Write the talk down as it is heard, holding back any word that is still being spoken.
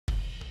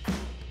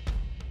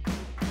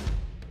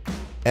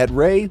At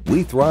Rea,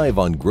 we thrive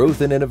on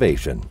growth and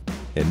innovation.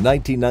 In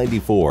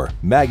 1994,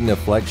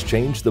 MagnaFlex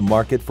changed the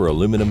market for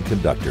aluminum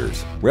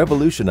conductors,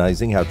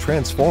 revolutionizing how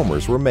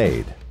transformers were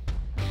made.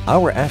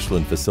 Our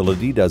Ashland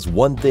facility does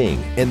one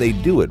thing, and they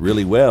do it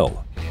really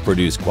well: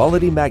 produce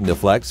quality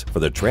MagnaFlex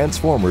for the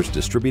transformers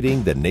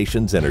distributing the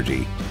nation's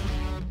energy.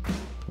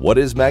 What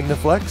is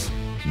MagnaFlex?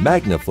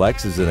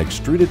 MagnaFlex is an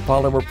extruded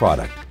polymer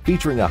product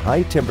featuring a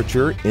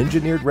high-temperature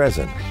engineered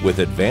resin with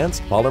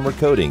advanced polymer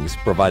coatings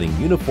providing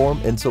uniform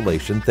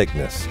insulation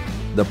thickness.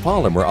 The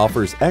polymer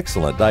offers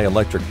excellent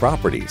dielectric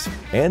properties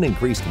and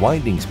increased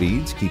winding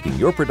speeds, keeping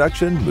your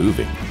production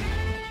moving.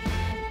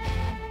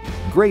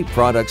 Great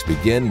products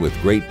begin with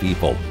great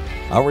people.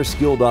 Our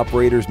skilled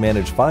operators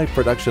manage 5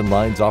 production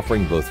lines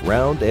offering both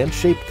round and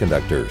shaped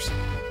conductors.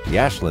 The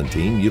Ashland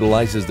team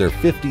utilizes their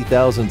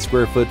 50,000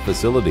 square foot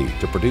facility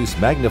to produce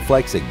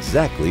MagnaFlex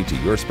exactly to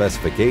your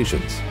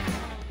specifications.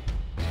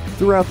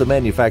 Throughout the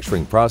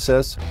manufacturing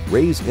process,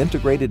 Rea's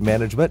integrated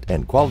management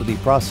and quality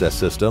process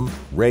system,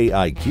 Rea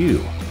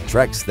IQ,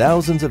 tracks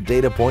thousands of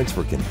data points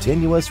for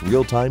continuous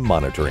real-time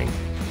monitoring.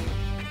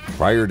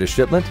 Prior to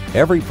shipment,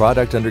 every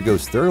product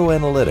undergoes thorough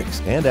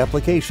analytics and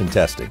application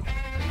testing.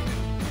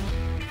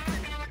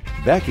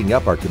 Backing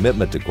up our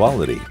commitment to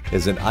quality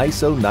is an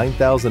ISO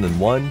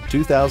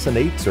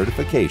 9001-2008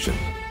 certification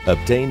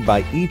obtained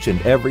by each and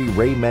every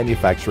Rea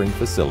manufacturing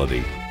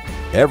facility.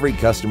 Every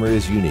customer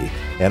is unique,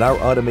 and our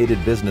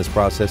automated business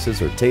processes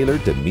are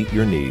tailored to meet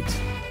your needs.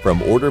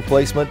 From order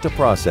placement to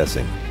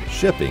processing,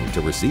 shipping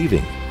to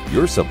receiving,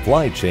 your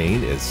supply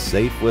chain is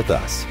safe with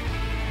us.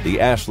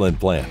 The Ashland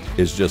plant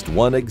is just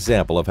one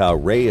example of how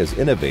Rea has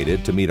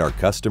innovated to meet our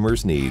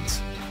customers'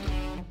 needs.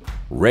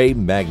 Rea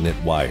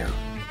Magnet Wire,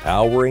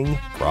 powering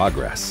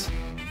progress.